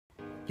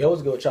Yo,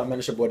 what's good, y'all? Man,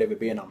 it's your boy David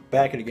B, and I'm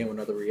back again with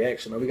another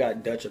reaction. Man, we got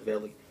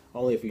Dutchavelli.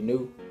 Only if you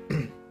knew.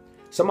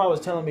 Somebody was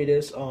telling me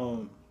this.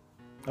 I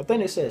think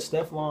they said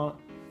Stefflon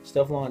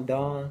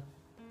Don,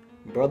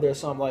 brother or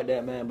something like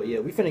that, man. But yeah,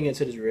 we finna get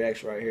into this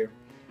reaction right here.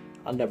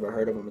 I never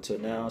heard of him until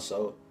now,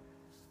 so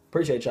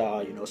appreciate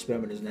y'all,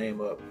 spamming his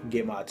name up,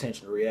 get my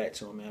attention to react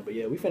to him, man. But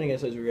yeah, we finna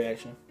get into this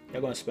reaction.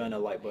 Y'all gonna spam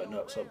that like button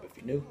up. So if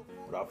you're new,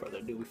 without further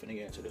ado, we finna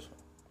get into this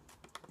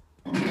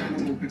one. I'm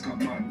gonna pick up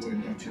my boy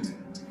Dutchavelli.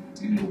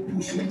 You know,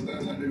 push like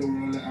that, like they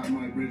don't want to let out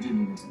my bread, you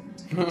know.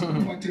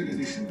 I tell you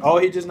this, Oh,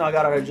 he just now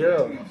got out of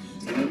jail.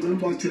 I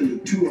remember I tell you,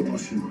 two of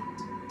us, you know.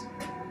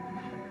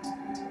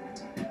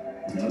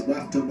 Now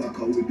back to back,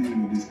 how we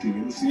dealing with this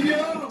thing, you see?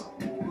 Yeah,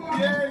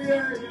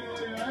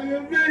 I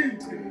agree.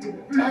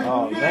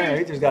 Oh man,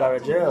 he just got out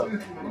of jail.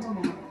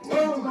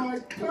 Oh my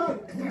God,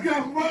 you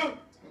got fucked.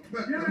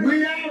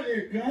 We out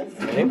here, guys.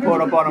 They pulled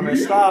up on him in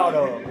style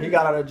though. He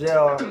got out of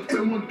jail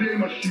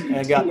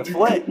and got the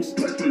flex.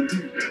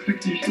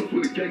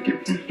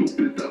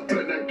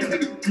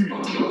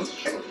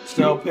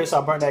 Still pissed I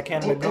burned that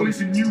Canada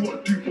Goose.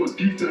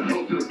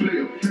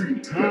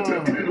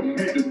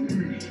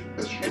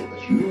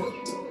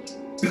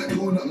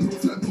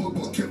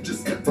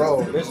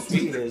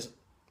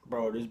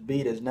 Bro, this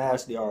beat is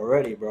nasty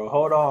already, bro.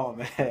 Hold on,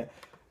 man.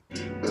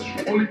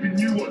 Only if you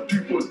knew what to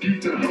do for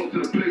detail, how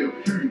to play a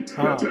food.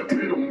 That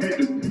play don't make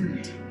the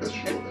news.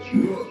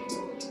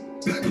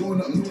 Back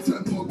going up north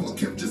like Pogba,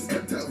 kept just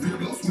stepped out real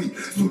last week.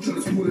 Still trying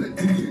to score like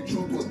Didier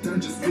Drogba, Dan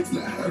just looks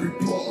like Harry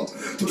Potter.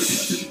 Told the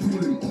cat to call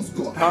him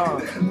Oscar.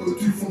 The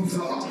MO2 phones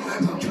out.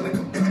 I'm trying to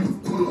come back with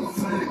goal. I'm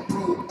fighting,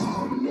 bro.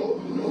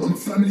 I'm a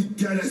family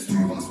guy that's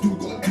true. I still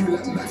got to do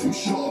like Max from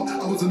Shaw.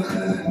 I was on the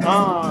island.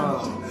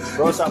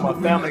 Bro, I'm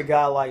a family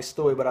guy like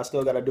Stewie, but I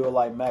still gotta do it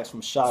like Max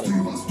from Shot It.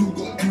 I still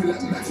got to do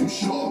like Max from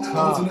Shaw.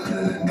 I was on the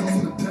island, I was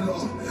on the teller.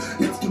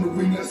 Left on the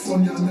wing like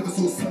Sonia. I never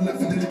saw sunlight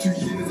for nearly 2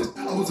 years. I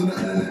was on the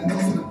island, I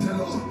was on the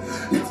teller.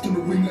 Left on the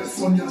wing like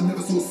Sonia. I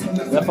never saw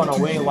sunlight. Left on the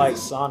wing like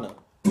Sana.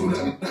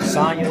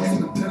 Sonya.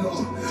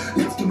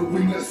 Left on the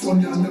wing like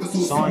Sonia. I never saw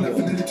sunlight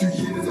for nearly 2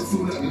 years. I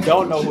feel like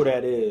don't know who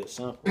that is,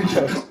 huh?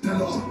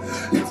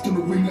 Left on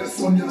the wing like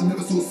Sonia. I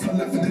never saw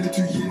sunlight for nearly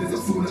 2 years. I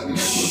feel like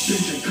Max was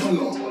changing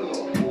color.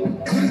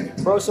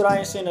 Bro said I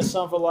ain't seen the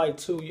sun for like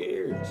 2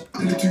 years.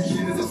 Nearly 2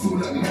 years. I feel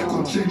like Max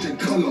was changing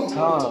color.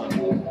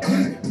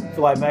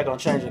 Feel like Mac on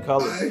changing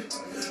color.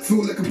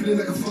 Feel like I've been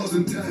like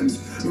 1,000 times.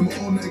 Remember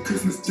all night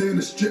Christmas Day on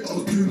the strip, I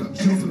was doing up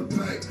jumps on the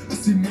back. I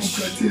see mom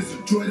cry tears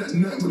of joy that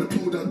night when I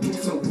pulled down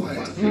doors are white.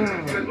 Of course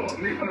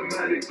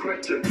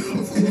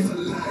I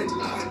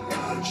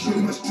lied. Show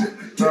my strip,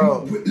 get my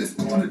whip, let's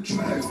go on a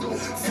drive.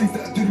 Things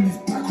that I did in these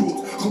back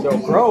roads. Yo,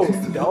 bro,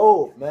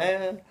 dope,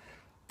 man.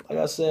 Like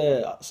I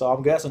said, so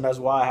I'm guessing that's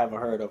why I haven't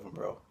heard of him,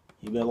 bro.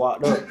 He been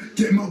locked up.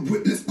 Get my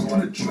whip, let's go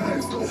on a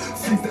drive.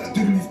 Things that I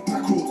did in these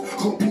back roads.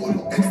 Can't put on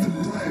no extra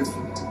live.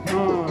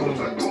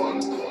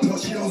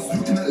 Last year I was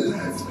looking at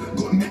life.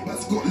 Got nicked by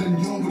Scotland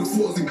Yard with the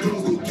fours and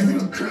girls go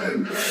doing a crime.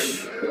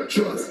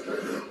 Trust,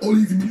 all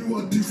even knew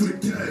I'd do for the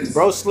guys.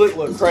 Bro Slick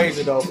look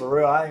crazy though, for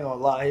real. I ain't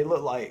gonna lie. He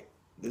look like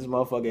this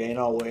motherfucker ain't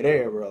all the way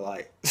there, bro.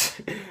 Like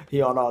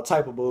he on all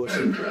type of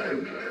bullshit.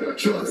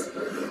 Trust,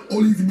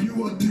 all even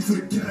knew I'd do for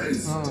the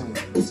guys.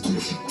 Of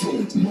course you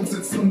don't. Mom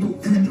said son,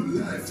 don't ruin your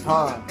life.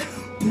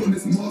 Put on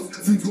this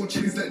mask, things gon'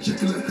 change like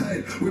Jekyll and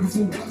Hyde. Way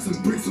before wax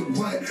and bricks are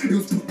white, it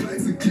was put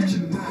bags and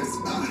kitchen knives.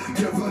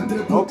 Get round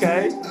there,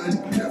 okay.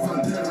 And get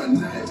round there at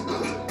night.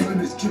 Burn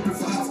this trip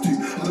if I have to. I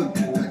done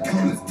did that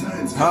countless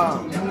times. I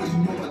don't know what you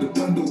know about the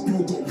bando,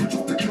 bro got rich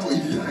off the county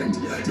line.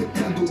 The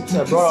bando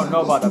said, bro don't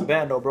know about the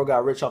bando, bro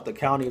got rich off the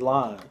county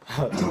line.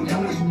 I don't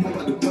know what you know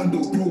about the bando,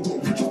 bro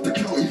got rich off the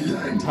county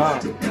line.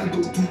 The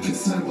bando do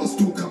consent, but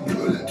still come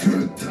better like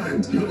current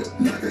time.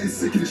 Like I ain't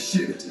sick of this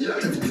shit.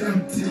 Every time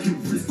I'm taking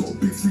risks, got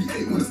big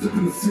 3-8 when I step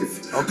in the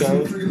fifth.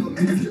 Okay. Friggin' on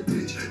niggas get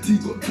bitch. T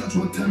got touched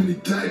one time and he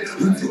died.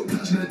 Rims got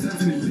touched 9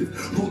 times and he lived.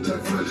 Roll that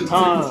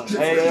virgin.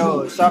 Hey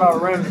yo, shout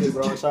out Ramsey,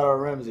 bro. Shout out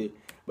Ramsey.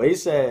 But he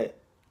said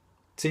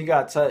T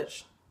got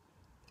touched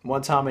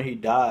one time and he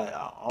died.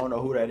 I don't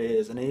know who that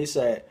is. And then he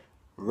said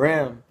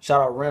Rem,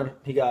 shout out Rem,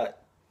 he got.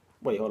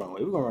 Wait, hold on.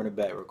 Wait, we're gonna run it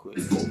back real quick.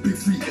 It's got big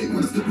 3-8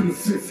 when I step in the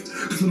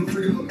fifth. Cause on the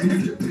friggin' on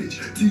niggas get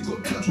bitch. T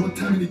got touched one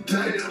time and he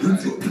died.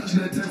 Rims got touched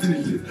 9 times and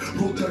he lived.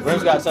 Roll that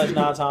Rims got touched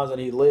 9 times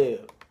and he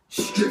lived.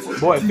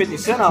 Boy, 50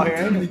 Cent out here,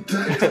 ain't it?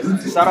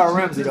 Shout out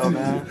Ramsey though,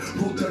 man.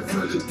 Roll that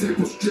virgin, take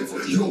no strips.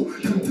 Yo,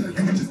 young time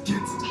you just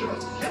get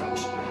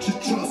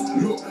trust.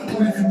 Look,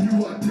 all if you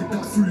knew I did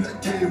that through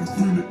that game,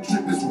 through the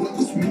trip, this work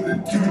was more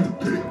than doing the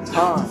pick. I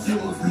was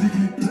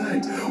legally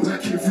blind when I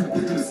came through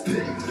waving a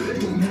stick.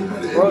 Don't know why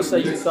the bro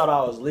said you thought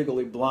I was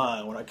legally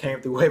blind when I came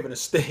through waving a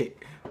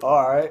stick.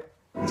 Alright.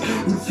 I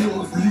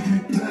was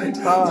legally blind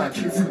when I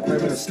came through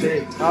waving a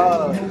stick. Don't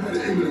know why the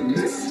aim of the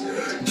miss.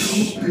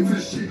 Don't pay for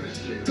the shit.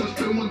 I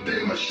spent one day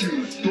in my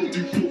shoes. Don't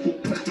do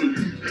 4-4 packs to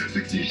lose.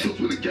 16 shots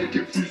when the gang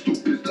came through. Still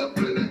pissed that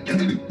blood that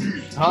Canada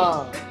Goose.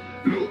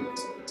 Look,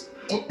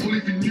 all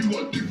even knew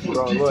I'd do for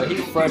bro, look, he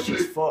fresh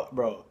as fuck,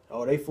 bro.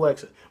 Oh, they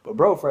flexing. But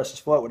bro fresh as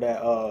fuck with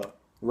that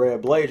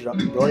red blazer on,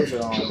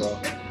 bro.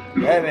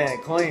 That man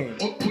clean.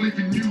 All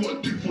even you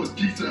I do for a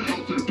decent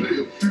house and a plate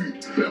of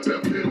food. Pay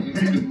don't make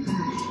the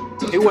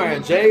moves. He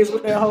wearing J's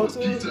with that whole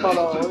too? Hold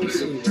on, let me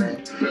see, bro.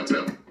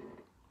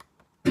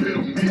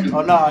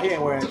 Oh no, he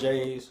ain't wearing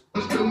J's.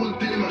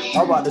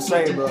 I'm about to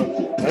say, bro,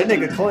 that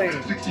nigga clean.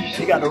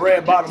 He got the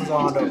red bottoms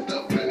on though.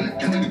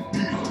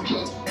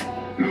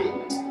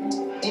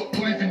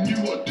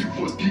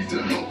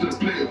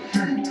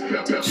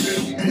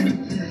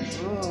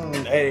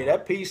 Hey,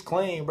 that piece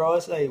clean, bro.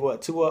 It's like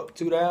what, 2 up,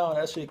 2 down.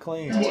 That shit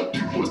clean.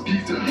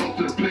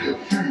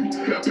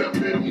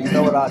 You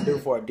know what I do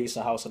for a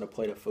decent house and a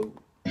plate of food.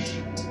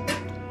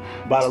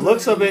 By the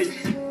looks of it,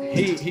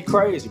 he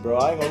crazy, bro.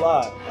 I ain't gonna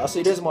lie. I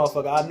see this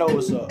motherfucker. I know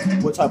what's up.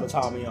 What type of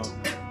time he on?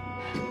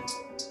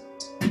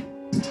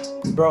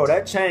 Bro,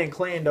 that chain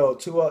clean though.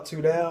 2 up,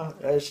 2 down.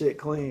 That shit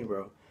clean,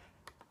 bro.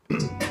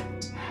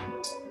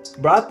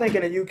 Bro, I think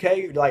in the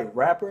UK, like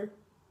rapper,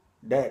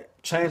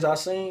 that chains I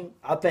seen,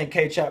 I think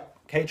K-Trap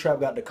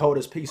got the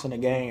coldest piece in the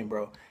game,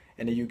 bro.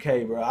 In the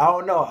UK, bro. I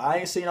don't know. I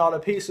ain't seen all the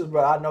pieces,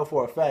 but I know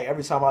for a fact.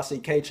 Every time I see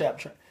K-Trap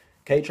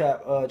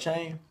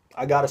chain,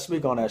 I gotta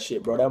speak on that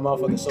shit, bro. That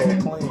motherfucker so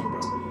clean, bro.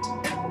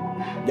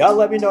 Y'all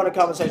let me know in the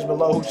comment section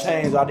below who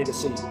chains I need to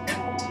see.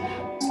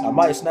 I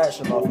might snatch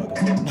the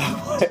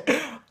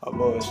motherfucker. I'm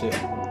bullshit.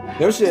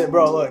 Them shit,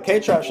 bro, look,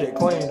 K-Trap shit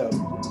clean,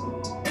 though.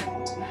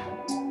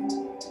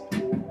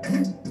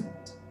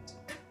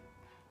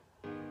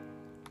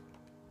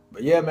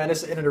 But yeah, man,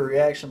 it's the end of the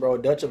reaction, bro.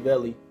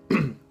 Dutchavelli,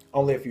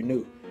 only if you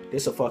knew.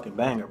 This a fucking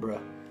banger, bro.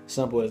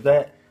 Simple as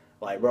that.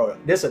 Like, bro,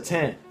 this a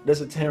 10.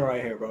 This a 10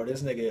 right here, bro.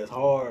 This nigga is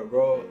hard,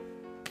 bro.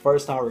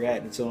 First time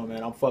reacting to him,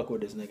 man. I'm fucking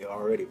with this nigga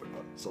already, bro.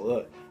 So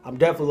look, I'm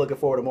definitely looking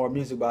forward to more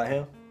music by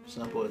him.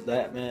 Simple as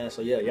that, man.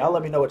 So yeah, y'all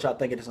let me know what y'all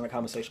think of this in the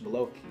comment section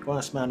below. Go ahead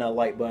and smash that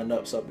like button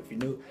up, sub if you're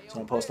new. So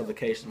on post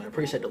notifications, man.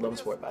 Appreciate the love and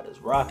support about this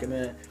rocking,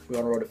 man. We're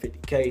on the road to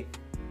 50K.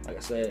 Like I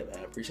said, man,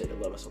 I appreciate the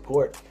love and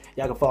support.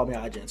 Y'all can follow me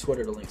on IG and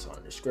Twitter. The links are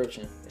in the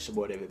description. It's your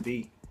boy David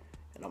B,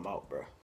 and I'm out, bro.